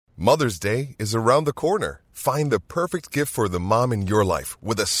Mother's Day is around the corner. Find the perfect gift for the mom in your life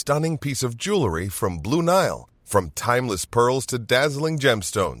with a stunning piece of jewelry from Blue Nile. From timeless pearls to dazzling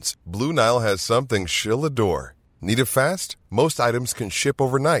gemstones, Blue Nile has something she'll adore. Need it fast? Most items can ship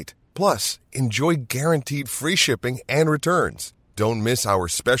overnight. Plus, enjoy guaranteed free shipping and returns. Don't miss our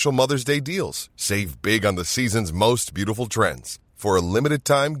special Mother's Day deals. Save big on the season's most beautiful trends. For a limited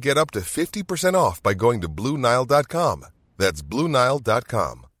time, get up to 50% off by going to BlueNile.com. That's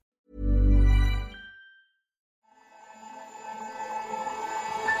BlueNile.com.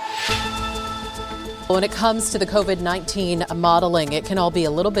 When it comes to the COVID-19 modeling, it can all be a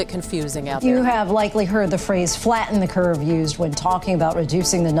little bit confusing out there. You have likely heard the phrase flatten the curve used when talking about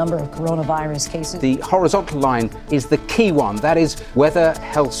reducing the number of coronavirus cases. The horizontal line is the key one. That is whether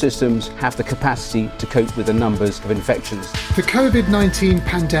health systems have the capacity to cope with the numbers of infections. The COVID-19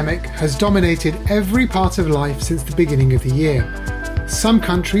 pandemic has dominated every part of life since the beginning of the year. Some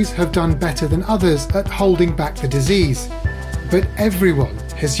countries have done better than others at holding back the disease, but everyone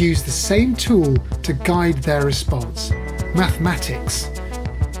has used the same tool to guide their response: mathematics.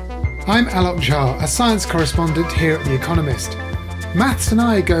 I'm Alok Jha, a science correspondent here at The Economist. Maths and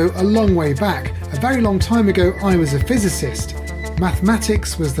I go a long way back. A very long time ago, I was a physicist.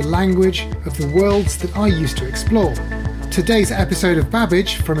 Mathematics was the language of the worlds that I used to explore. Today's episode of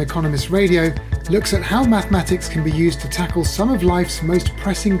Babbage from Economist Radio looks at how mathematics can be used to tackle some of life's most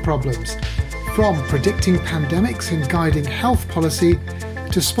pressing problems, from predicting pandemics and guiding health policy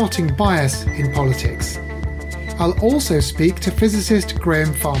to spotting bias in politics. I'll also speak to physicist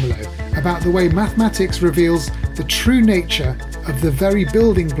Graham Farmiloe about the way mathematics reveals the true nature of the very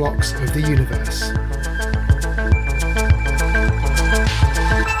building blocks of the universe.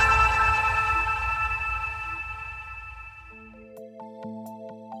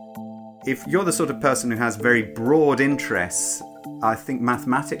 If you're the sort of person who has very broad interests, I think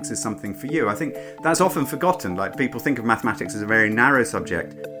mathematics is something for you. I think that's often forgotten. Like, people think of mathematics as a very narrow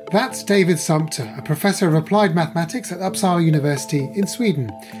subject. That's David Sumpter, a professor of applied mathematics at Uppsala University in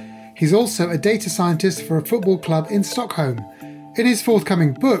Sweden. He's also a data scientist for a football club in Stockholm. In his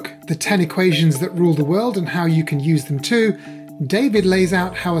forthcoming book, The 10 Equations That Rule the World and How You Can Use Them Too, David lays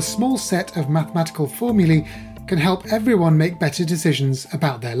out how a small set of mathematical formulae can help everyone make better decisions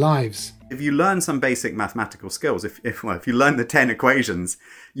about their lives. If you learn some basic mathematical skills, if you learn the 10 equations,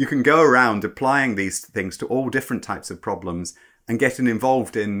 you can go around applying these things to all different types of problems and getting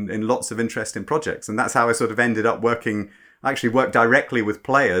involved in lots of interesting projects. And that's how I sort of ended up work directly with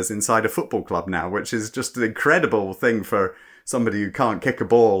players inside a football club now, which is just an incredible thing for somebody who can't kick a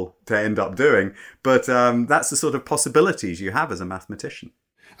ball to end up doing. But that's the sort of possibilities you have as a mathematician.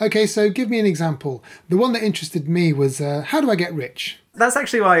 Okay, so give me an example. The one that interested me was, how do I get rich? That's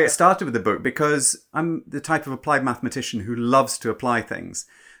actually why I started with the book, because I'm the type of applied mathematician who loves to apply things.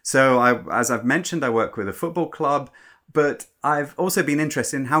 So as I've mentioned, I work with a football club, but I've also been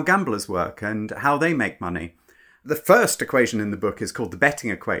interested in how gamblers work and how they make money. The first equation in the book is called the betting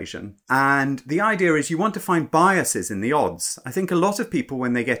equation. And the idea is you want to find biases in the odds. I think a lot of people,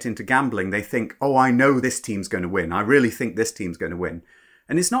 when they get into gambling, they think, oh, I know this team's going to win. I really think this team's going to win.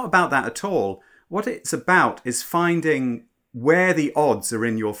 And it's not about that at all. What it's about is finding where the odds are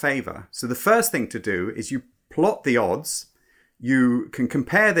in your favour. So the first thing to do is you plot the odds. You can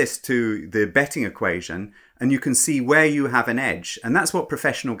compare this to the betting equation and you can see where you have an edge. And that's what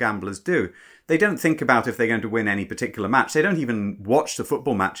professional gamblers do. They don't think about if they're going to win any particular match. They don't even watch the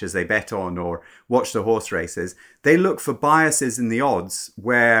football matches they bet on or watch the horse races. They look for biases in the odds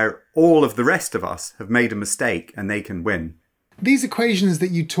where all of the rest of us have made a mistake and they can win. These equations that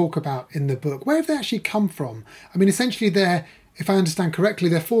you talk about in the book, where have they actually come from? I mean, essentially they're, if I understand correctly,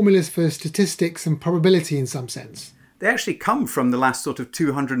 they're formulas for statistics and probability in some sense. They actually come from the last sort of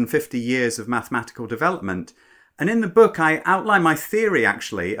 250 years of mathematical development. And in the book, I outline my theory,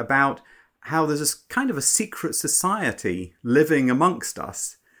 actually, about how there's kind of a secret society living amongst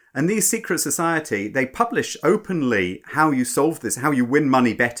us. And these secret society, they publish openly how you solve this, how you win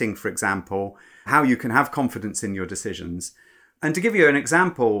money betting, for example, how you can have confidence in your decisions. And to give you an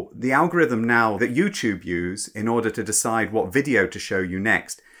example, the algorithm now that YouTube use in order to decide what video to show you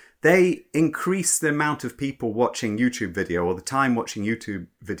next, they increase the amount of people watching YouTube video or the time watching YouTube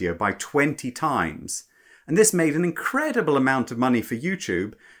video by 20 times. And this made an incredible amount of money for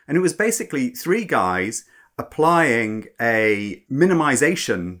YouTube. And it was basically three guys applying a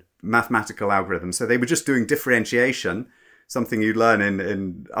minimization mathematical algorithm. So they were just doing differentiation, something you learn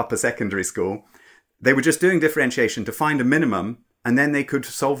in upper secondary school. They were just doing differentiation to find a minimum, and then they could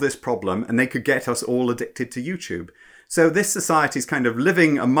solve this problem and they could get us all addicted to YouTube. So this society is kind of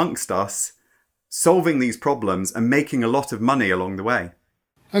living amongst us, solving these problems and making a lot of money along the way.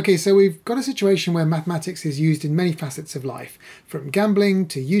 Okay, so we've got a situation where mathematics is used in many facets of life, from gambling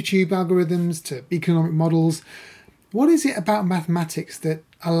to YouTube algorithms to economic models. What is it about mathematics that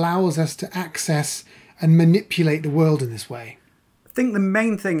allows us to access and manipulate the world in this way? I think the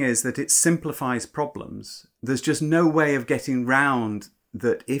main thing is that it simplifies problems. There's just no way of getting round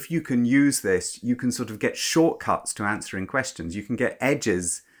that if you can use this, you can sort of get shortcuts to answering questions. You can get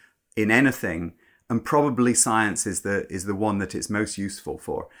edges in anything, and probably science is the one that it's most useful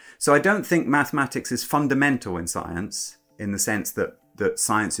for. So I don't think mathematics is fundamental in science, in the sense that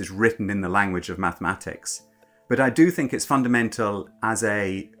science is written in the language of mathematics. But I do think it's fundamental as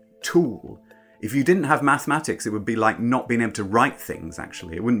a tool. If you didn't have mathematics, it would be like not being able to write things,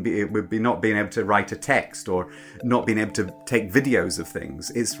 actually. It would be not being able to write a text or not being able to take videos of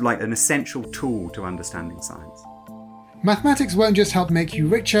things. It's like an essential tool to understanding science. Mathematics won't just help make you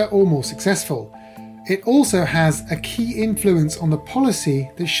richer or more successful. It also has a key influence on the policy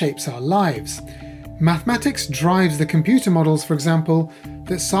that shapes our lives. Mathematics drives the computer models, for example,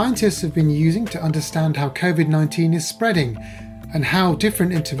 that scientists have been using to understand how COVID-19 is spreading and how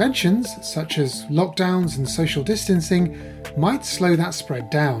different interventions, such as lockdowns and social distancing, might slow that spread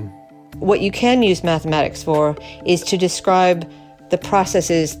down. What you can use mathematics for is to describe the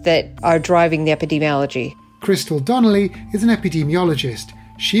processes that are driving the epidemiology. Crystal Donnelly is an epidemiologist.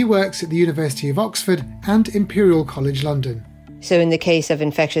 She works at the University of Oxford and Imperial College London. So in the case of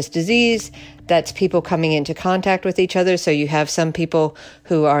infectious disease, that's people coming into contact with each other. So you have some people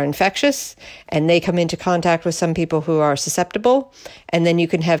who are infectious and they come into contact with some people who are susceptible, and then you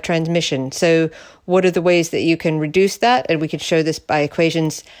can have transmission. So what are the ways that you can reduce that? And we could show this by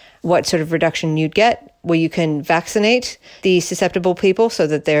equations, what sort of reduction you'd get. Well, you can vaccinate the susceptible people so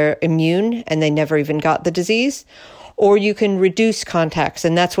that they're immune and they never even got the disease. Or you can reduce contacts,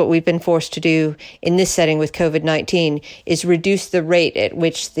 and that's what we've been forced to do in this setting with COVID-19, is reduce the rate at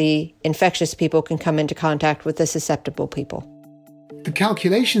which the infectious people can come into contact with the susceptible people. The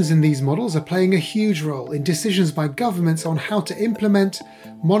calculations in these models are playing a huge role in decisions by governments on how to implement,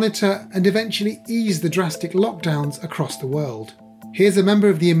 monitor, and eventually ease the drastic lockdowns across the world. Here's a member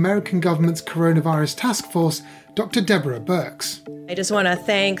of the American government's coronavirus task force, Dr. Deborah Birx. I just want to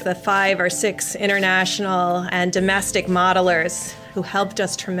thank the 5 or 6 international and domestic modelers who helped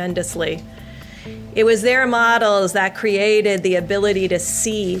us tremendously. It was their models that created the ability to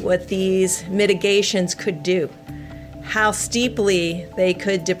see what these mitigations could do, how steeply they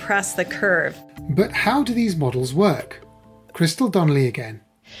could depress the curve. But how do these models work? Crystal Donnelly again.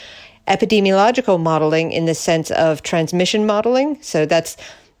 Epidemiological modeling in the sense of transmission modeling, so that's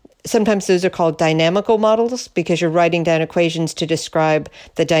sometimes those are called dynamical models because you're writing down equations to describe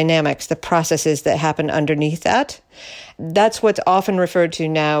the dynamics, the processes that happen underneath that. That's what's often referred to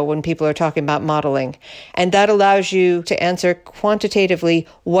now when people are talking about modeling. And that allows you to answer quantitatively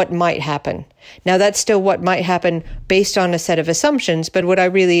what might happen. Now, that's still what might happen based on a set of assumptions, but what I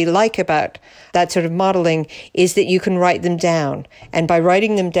really like about that sort of modeling is that you can write them down. And by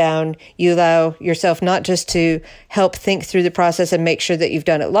writing them down, you allow yourself not just to help think through the process and make sure that you've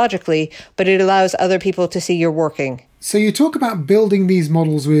done it logically, but it allows other people to see you're working. So you talk about building these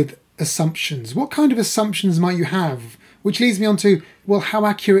models with assumptions. What kind of assumptions might you have? Which leads me on to, well, how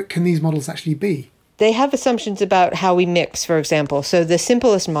accurate can these models actually be? They have assumptions about how we mix, for example. So the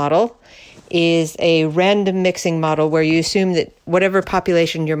simplest model is a random mixing model where you assume that whatever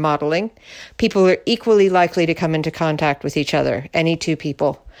population you're modeling, people are equally likely to come into contact with each other, any 2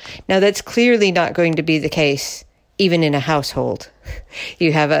 people. Now, that's clearly not going to be the case even in a household.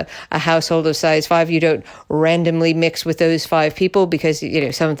 You have a household of size 5, you don't randomly mix with those 5 people because,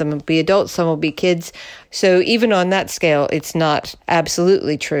 some of them will be adults, some will be kids. So even on that scale, it's not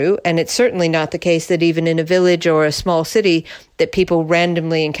absolutely true. And it's certainly not the case that even in a village or a small city that people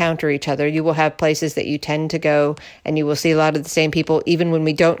randomly encounter each other. You will have places that you tend to go and you will see a lot of the same people, even when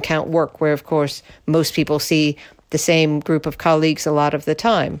we don't count work, where, of course, most people see the same group of colleagues a lot of the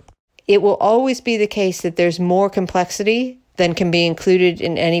time. It will always be the case that there's more complexity than can be included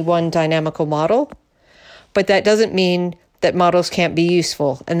in any one dynamical model, but that doesn't mean that models can't be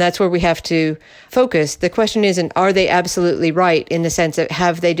useful, and that's where we have to focus. The question isn't, are they absolutely right in the sense of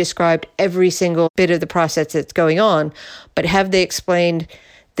have they described every single bit of the process that's going on, but have they explained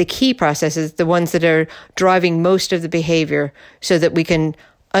the key processes, the ones that are driving most of the behavior, so that we can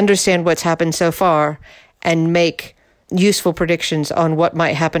understand what's happened so far and make useful predictions on what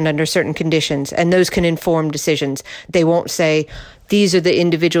might happen under certain conditions, and those can inform decisions. They won't say, these are the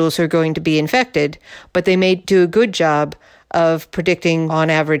individuals who are going to be infected, but they may do a good job of predicting, on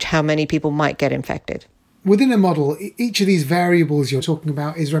average, how many people might get infected. Within a model, each of these variables you're talking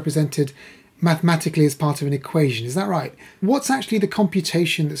about is represented mathematically as part of an equation. Is that right? What's actually the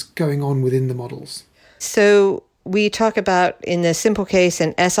computation that's going on within the models? So we talk about, in the simple case,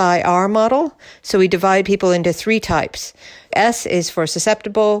 an SIR model. So we divide people into 3 types. S is for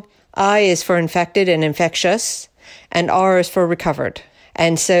susceptible, I is for infected and infectious, and R is for recovered.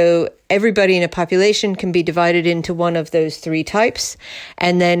 And so everybody in a population can be divided into one of those 3 types.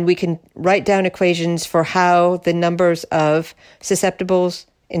 And then we can write down equations for how the numbers of susceptibles,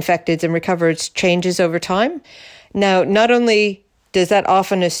 infecteds, and recovereds changes over time. Now, not only does that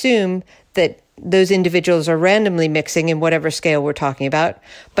often assume that those individuals are randomly mixing in whatever scale we're talking about,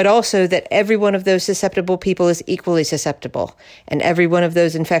 but also that every one of those susceptible people is equally susceptible, and every one of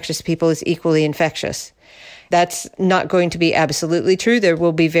those infectious people is equally infectious. That's not going to be absolutely true. There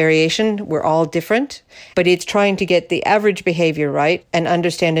will be variation. We're all different. But it's trying to get the average behavior right and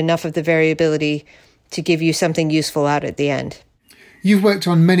understand enough of the variability to give you something useful out at the end. You've worked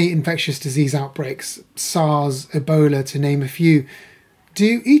on many infectious disease outbreaks, SARS, Ebola, to name a few.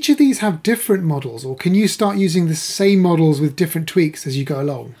 Do each of these have different models, or can you start using the same models with different tweaks as you go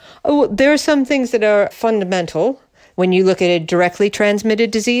along? Oh, there are some things that are fundamental. When you look at a directly transmitted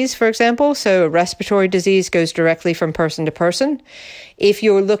disease, for example, so a respiratory disease goes directly from person to person. If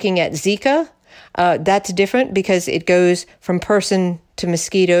you're looking at Zika, that's different because it goes from person to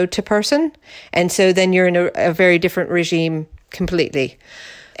mosquito to person. And so then you're in a very different regime completely.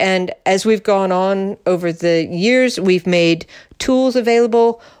 And as we've gone on over the years, we've made tools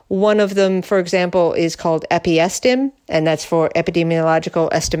available. One of them, for example, is called EpiEstim, and that's for epidemiological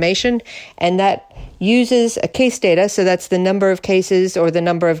estimation. And that uses a case data, so that's the number of cases or the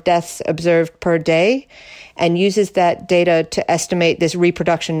number of deaths observed per day, and uses that data to estimate this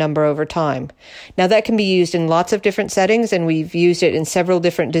reproduction number over time. Now, that can be used in lots of different settings, and we've used it in several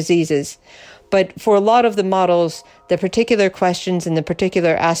different diseases. But for a lot of the models, the particular questions and the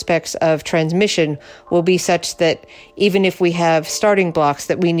particular aspects of transmission will be such that even if we have starting blocks,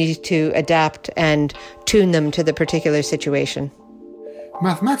 that we need to adapt and tune them to the particular situation.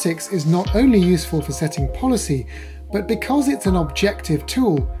 Mathematics is not only useful for setting policy, but because it's an objective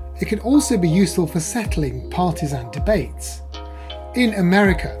tool, it can also be useful for settling partisan debates. In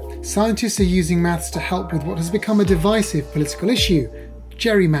America, scientists are using maths to help with what has become a divisive political issue,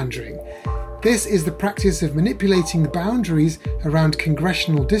 gerrymandering. This is the practice of manipulating the boundaries around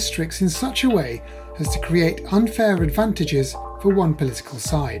congressional districts in such a way as to create unfair advantages for one political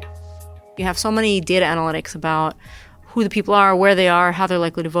side. You have so many data analytics about who the people are, where they are, how they're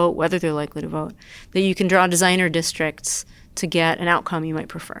likely to vote, whether they're likely to vote, that you can draw designer districts to get an outcome you might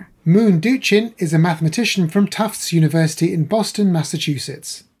prefer. Moon Duchin is a mathematician from Tufts University in Boston,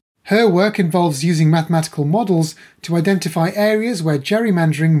 Massachusetts. Her work involves using mathematical models to identify areas where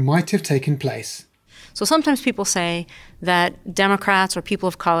gerrymandering might have taken place. So sometimes people say that Democrats or people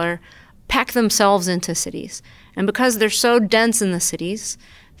of color pack themselves into cities. And because they're so dense in the cities,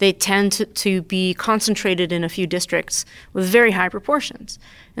 they tend to be concentrated in a few districts with very high proportions.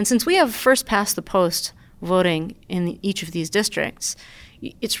 And since we have first past the post voting in each of these districts,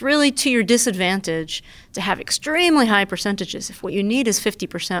 it's really to your disadvantage to have extremely high percentages if what you need is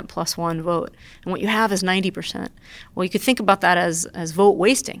 50% plus one vote and what you have is 90%. Well, you could think about that as vote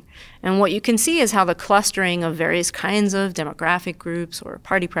wasting. And what you can see is how the clustering of various kinds of demographic groups or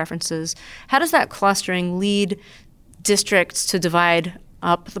party preferences, how does that clustering lead districts to divide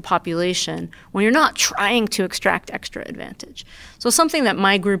up the population when you're not trying to extract extra advantage? So something that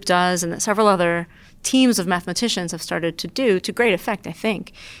my group does and that several other teams of mathematicians have started to do to great effect, I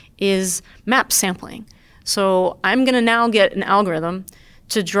think, is map sampling. So I'm going to now get an algorithm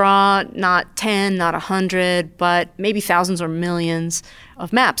to draw not 10, not 100, but maybe thousands or millions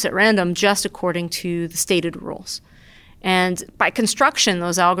of maps at random just according to the stated rules. And by construction,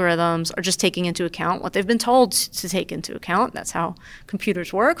 those algorithms are just taking into account what they've been told to take into account. That's how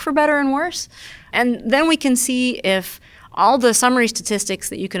computers work, for better and worse. And then we can see if all the summary statistics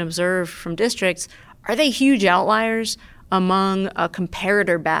that you can observe from districts, are they huge outliers among a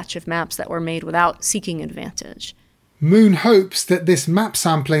comparator batch of maps that were made without seeking advantage? Moon hopes that this map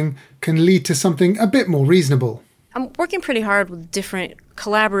sampling can lead to something a bit more reasonable. I'm working pretty hard with different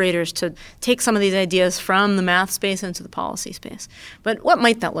collaborators to take some of these ideas from the math space into the policy space. But what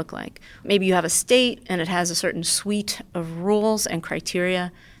might that look like? Maybe you have a state and it has a certain suite of rules and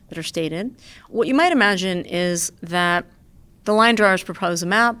criteria that are stated. What you might imagine is that the line drawers propose a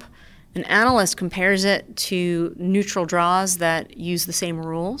map, an analyst compares it to neutral draws that use the same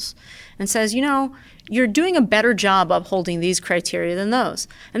rules and says, you know, you're doing a better job upholding these criteria than those.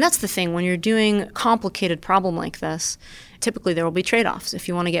 And that's the thing. When you're doing a complicated problem like this, typically there will be trade-offs. If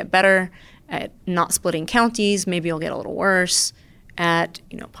you want to get better at not splitting counties, maybe you'll get a little worse at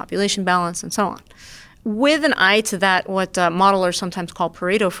population balance and so on. With an eye to that, what modelers sometimes call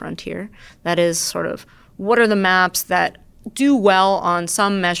Pareto frontier, that is sort of what are the maps that do well on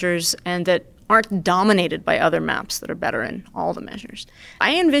some measures and that aren't dominated by other maps that are better in all the measures.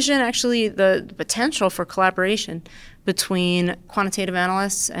 I envision actually the potential for collaboration between quantitative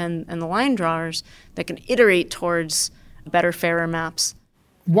analysts and the line drawers that can iterate towards better, fairer maps.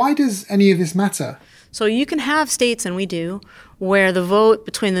 Why does any of this matter? So you can have states, and we do, where the vote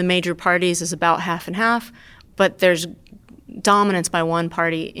between the major parties is about half and half, but there's dominance by one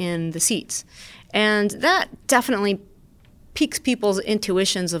party in the seats. And that definitely piques people's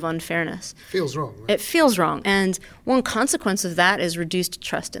intuitions of unfairness. Feels wrong, right? It feels wrong. And one consequence of that is reduced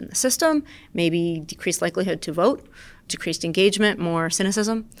trust in the system, maybe decreased likelihood to vote, decreased engagement, more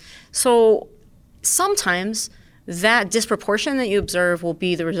cynicism. So sometimes that disproportion that you observe will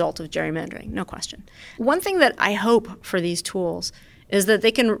be the result of gerrymandering, no question. One thing that I hope for these tools is that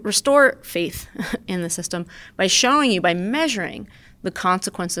they can restore faith in the system by showing you, by measuring the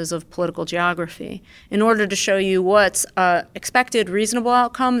consequences of political geography in order to show you what's an expected reasonable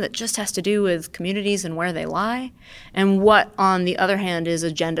outcome that just has to do with communities and where they lie, and what, on the other hand, is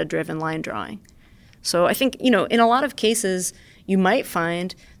agenda-driven line drawing. So I think, in a lot of cases, you might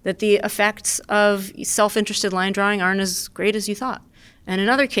find that the effects of self-interested line drawing aren't as great as you thought. And in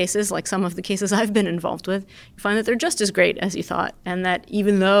other cases, like some of the cases I've been involved with, you find that they're just as great as you thought, and that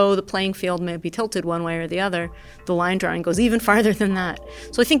even though the playing field may be tilted one way or the other, the line drawing goes even farther than that.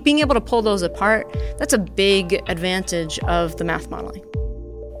 So I think being able to pull those apart, that's a big advantage of the math modeling.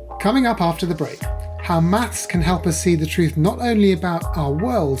 Coming up after the break, how maths can help us see the truth not only about our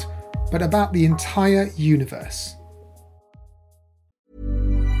world, but about the entire universe.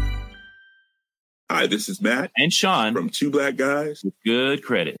 Hi, this is Matt and Sean from Two Black Guys with Good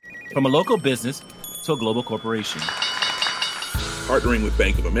Credit. From a local business to a global corporation. Partnering with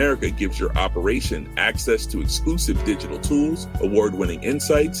Bank of America gives your operation access to exclusive digital tools, award-winning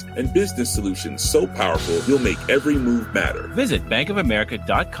insights, and business solutions so powerful you'll make every move matter. Visit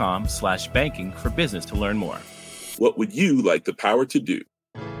bankofamerica.com/banking for business to learn more. What would you like the power to do?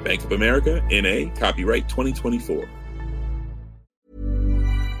 Bank of America, N.A., copyright 2024.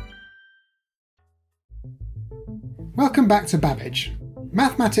 Welcome back to Babbage.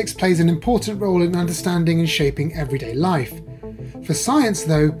 Mathematics plays an important role in understanding and shaping everyday life. For science,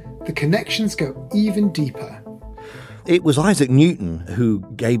 though, the connections go even deeper. It was Isaac Newton who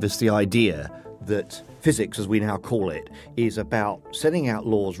gave us the idea that physics, as we now call it, is about setting out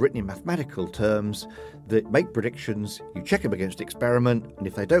laws written in mathematical terms that make predictions, you check them against experiment, and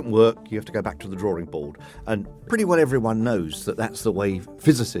if they don't work, you have to go back to the drawing board. And pretty well everyone knows that that's the way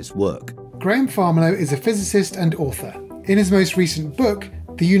physicists work. Graham Farmilow is a physicist and author. In his most recent book,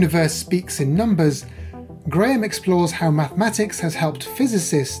 The Universe Speaks in Numbers, Graham explores how mathematics has helped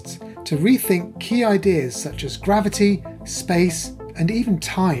physicists to rethink key ideas such as gravity, space, and even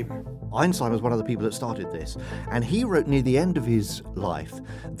time. Einstein was one of the people that started this, and he wrote near the end of his life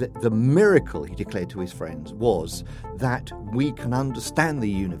that the miracle, he declared to his friends, was that we can understand the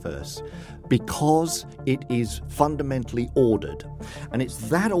universe because it is fundamentally ordered. And it's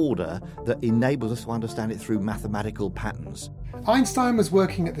that order that enables us to understand it through mathematical patterns. Einstein was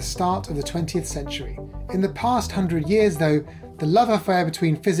working at the start of the 20th century. In the past 100 years, though, the love affair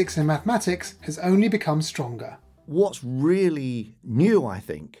between physics and mathematics has only become stronger. What's really new, I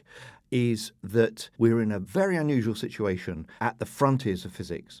think, is that we're in a very unusual situation at the frontiers of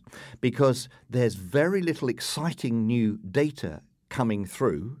physics because there's very little exciting new data coming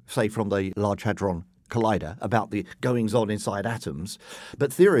through, say from the Large Hadron Collider, about the goings-on inside atoms,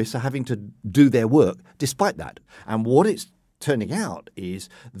 but theorists are having to do their work despite that. And what it's turning out is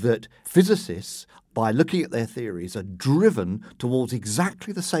that physicists, by looking at their theories, are driven towards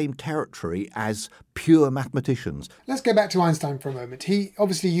exactly the same territory as pure mathematicians. Let's go back to Einstein for a moment. He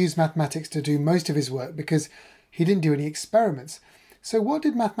obviously used mathematics to do most of his work because he didn't do any experiments. So what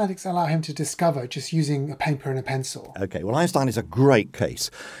did mathematics allow him to discover just using a paper and a pencil? Okay, well, Einstein is a great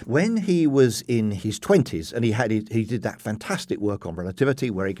case. When he was in his 20s and he did that fantastic work on relativity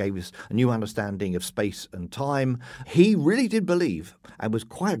where he gave us a new understanding of space and time, he really did believe, and was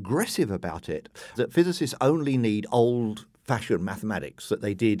quite aggressive about it, that physicists only need old-fashioned mathematics that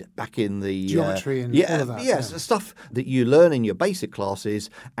they did back in the geometry and all of that. Yes, stuff that you learn in your basic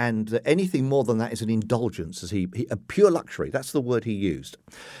classes, and that anything more than that is an indulgence, as a pure luxury. That's the word he used.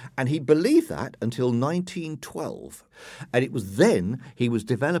 And he believed that until 1912. And it was then he was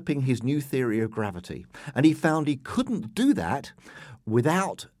developing his new theory of gravity. And he found he couldn't do that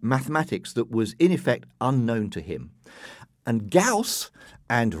without mathematics that was, in effect, unknown to him. And Gauss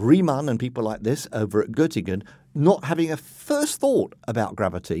and Riemann and people like this over at Göttingen not having a first thought about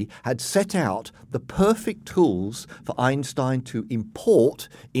gravity, had set out the perfect tools for Einstein to import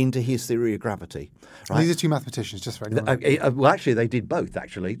into his theory of gravity. Right? These are two mathematicians, just for anyone. Well, actually, they did both,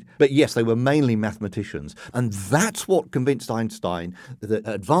 actually. But yes, they were mainly mathematicians. And that's what convinced Einstein that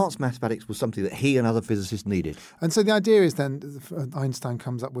advanced mathematics was something that he and other physicists needed. And so the idea is then, Einstein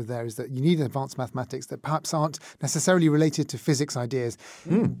comes up with there, is that you need advanced mathematics that perhaps aren't necessarily related to physics ideas,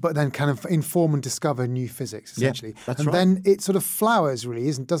 but then kind of inform and discover new physics, essentially. Yeah, that's and right. then it sort of flowers,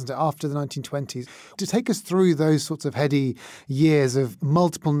 really, doesn't it, after the 1920s? To take us through those sorts of heady years of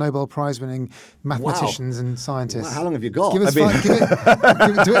multiple Nobel Prize-winning mathematicians and scientists. Well, how long have you got? Give us do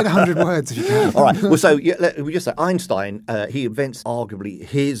it in 100 words if you can. All right. Well, so we just say Einstein, he invents arguably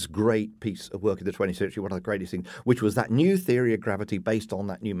his great piece of work in the 20th century, one of the greatest things, which was that new theory of gravity based on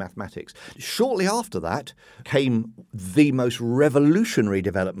that new mathematics. Shortly after that came the most revolutionary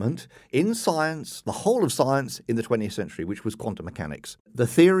development in science, the whole of science in the 20th century, which was quantum mechanics. The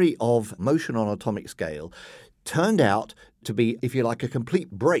theory of motion on an atomic scale turned out to be, if you like, a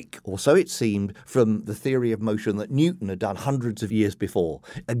complete break, or so it seemed, from the theory of motion that Newton had done hundreds of years before.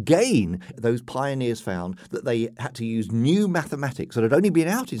 Again, those pioneers found that they had to use new mathematics that had only been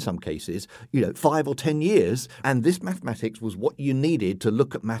out in some cases, 5 or 10 years, and this mathematics was what you needed to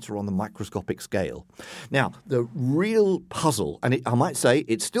look at matter on the microscopic scale. Now, the real puzzle, and I might say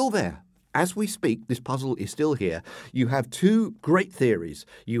it's still there. As we speak, this puzzle is still here. You have two great theories.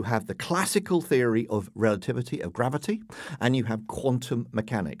 You have the classical theory of relativity, of gravity, and you have quantum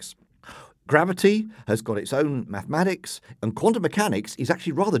mechanics. Gravity has got its own mathematics, and quantum mechanics is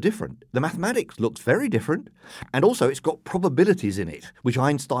actually rather different. The mathematics looks very different, and also it's got probabilities in it, which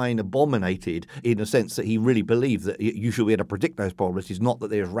Einstein abominated in the sense that he really believed that you should be able to predict those probabilities, not that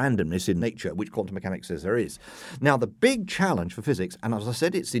there's randomness in nature, which quantum mechanics says there is. Now, the big challenge for physics, and as I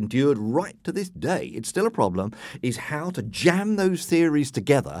said, it's endured right to this day, it's still a problem, is how to jam those theories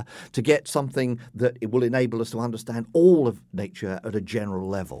together to get something that it will enable us to understand all of nature at a general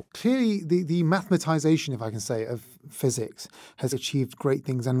level. Clearly, the mathematization, if I can say, of physics has achieved great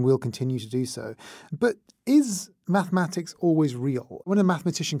things and will continue to do so. But is mathematics always real? When a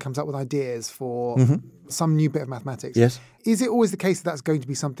mathematician comes up with ideas for some new bit of mathematics, is it always the case that that's going to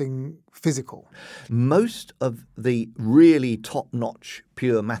be something physical? Most of the really top-notch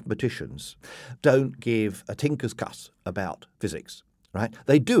pure mathematicians don't give a tinker's cuss about physics. Right?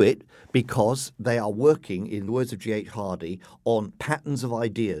 They do it because they are working, in the words of G.H. Hardy, on patterns of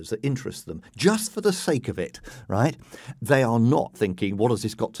ideas that interest them, just for the sake of it, right? They are not thinking, what has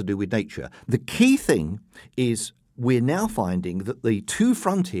this got to do with nature? The key thing is we're now finding that the two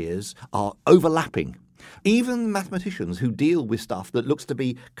frontiers are overlapping. Even mathematicians who deal with stuff that looks to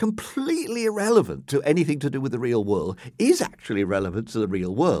be completely irrelevant to anything to do with the real world is actually relevant to the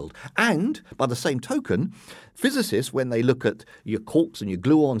real world. And, by the same token, physicists, when they look at your quarks and your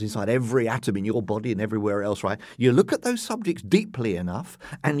gluons inside every atom in your body and everywhere else, right, you look at those subjects deeply enough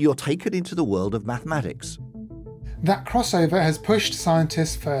and you're taken into the world of mathematics. That crossover has pushed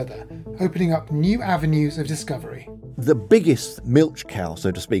scientists further, opening up new avenues of discovery. The biggest milch cow, so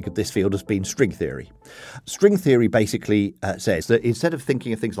to speak, of this field has been string theory. String theory basically says that instead of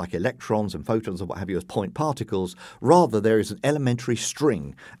thinking of things like electrons and photons and what have you as point particles, rather there is an elementary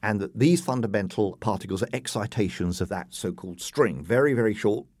string, and that these fundamental particles are excitations of that so-called string, very, very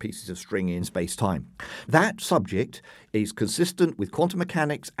short pieces of string in space-time. That subject is consistent with quantum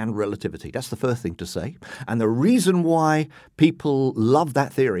mechanics and relativity. That's the first thing to say. And the reason why people love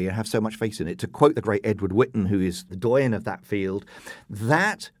that theory and have so much faith in it, to quote the great Edward Witten, who is the doyen of that field,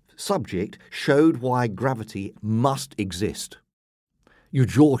 that subject showed why gravity must exist. Your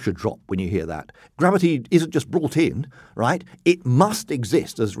jaw should drop when you hear that. Gravity isn't just brought in, right? It must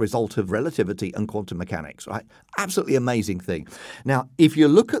exist as a result of relativity and quantum mechanics, right? Absolutely amazing thing. Now, if you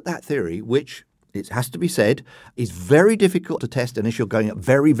look at that theory, which it has to be said, is very difficult to test unless you're going at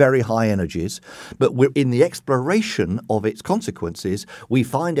very, very high energies. But we're in the exploration of its consequences, we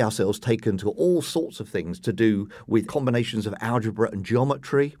find ourselves taken to all sorts of things to do with combinations of algebra and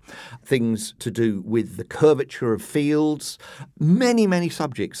geometry, things to do with the curvature of fields, many, many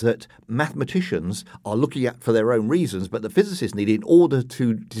subjects that mathematicians are looking at for their own reasons, but the physicists need in order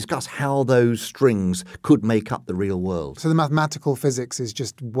to discuss how those strings could make up the real world. So the mathematical physics is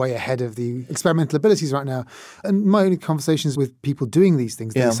just way ahead of the experimental abilities right now. And my only conversations with people doing these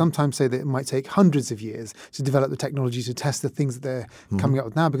things, they sometimes say that it might take hundreds of years to develop the technology to test the things that they're coming up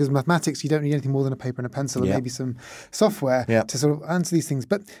with now, because mathematics, you don't need anything more than a paper and a pencil and maybe some software to sort of answer these things.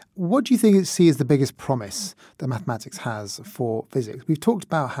 But what do you see as the biggest promise that mathematics has for physics? We've talked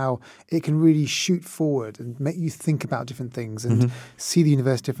about how it can really shoot forward and make you think about different things and see the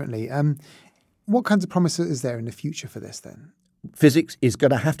universe differently. What kinds of promises is there in the future for this then? Physics is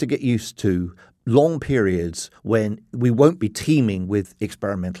going to have to get used to long periods when we won't be teeming with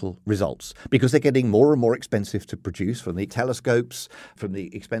experimental results because they're getting more and more expensive to produce from the telescopes, from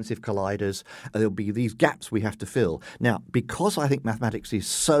the expensive colliders. There'll be these gaps we have to fill. Now, because I think mathematics is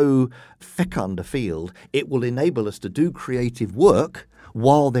so fecund a field, it will enable us to do creative work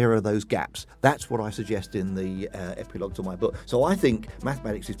while there are those gaps. That's what I suggest in the epilogue to my book. So I think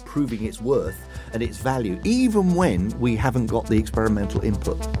mathematics is proving its worth and its value, even when we haven't got the experimental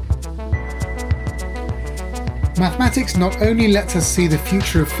input. Mathematics not only lets us see the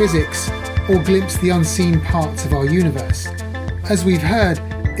future of physics or glimpse the unseen parts of our universe. As we've heard,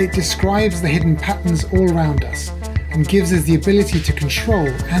 it describes the hidden patterns all around us and gives us the ability to control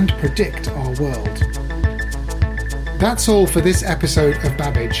and predict our world. That's all for this episode of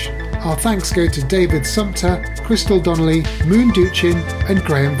Babbage. Our thanks go to David Sumpter, Crystal Donnelly, Moon Duchin and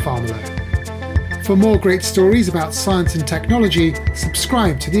Graham Farmelo. For more great stories about science and technology,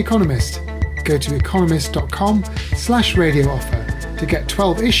 subscribe to The Economist. Go to economist.com/radio offer to get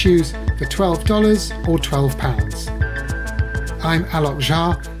 12 issues for $12 or £12. I'm Alok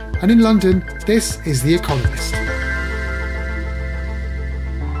Jha, and in London, this is The Economist.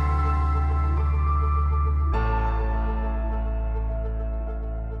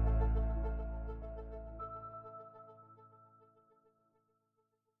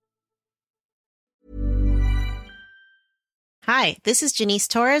 Hi, this is Janice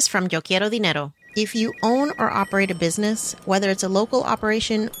Torres from Yo Quiero Dinero. If you own or operate a business, whether it's a local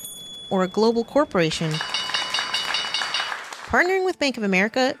operation or a global corporation, partnering with Bank of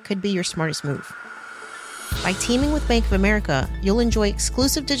America could be your smartest move. By teaming with Bank of America, you'll enjoy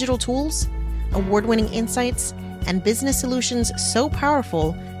exclusive digital tools, award-winning insights, and business solutions so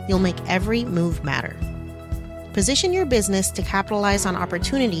powerful you'll make every move matter. Position your business to capitalize on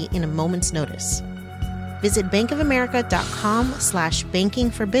opportunity in a moment's notice. Visit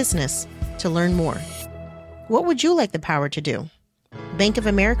bankofamerica.com/bankingforbusiness to learn more. What would you like the power to do? Bank of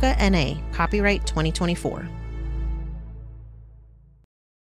America, N.A., copyright 2024.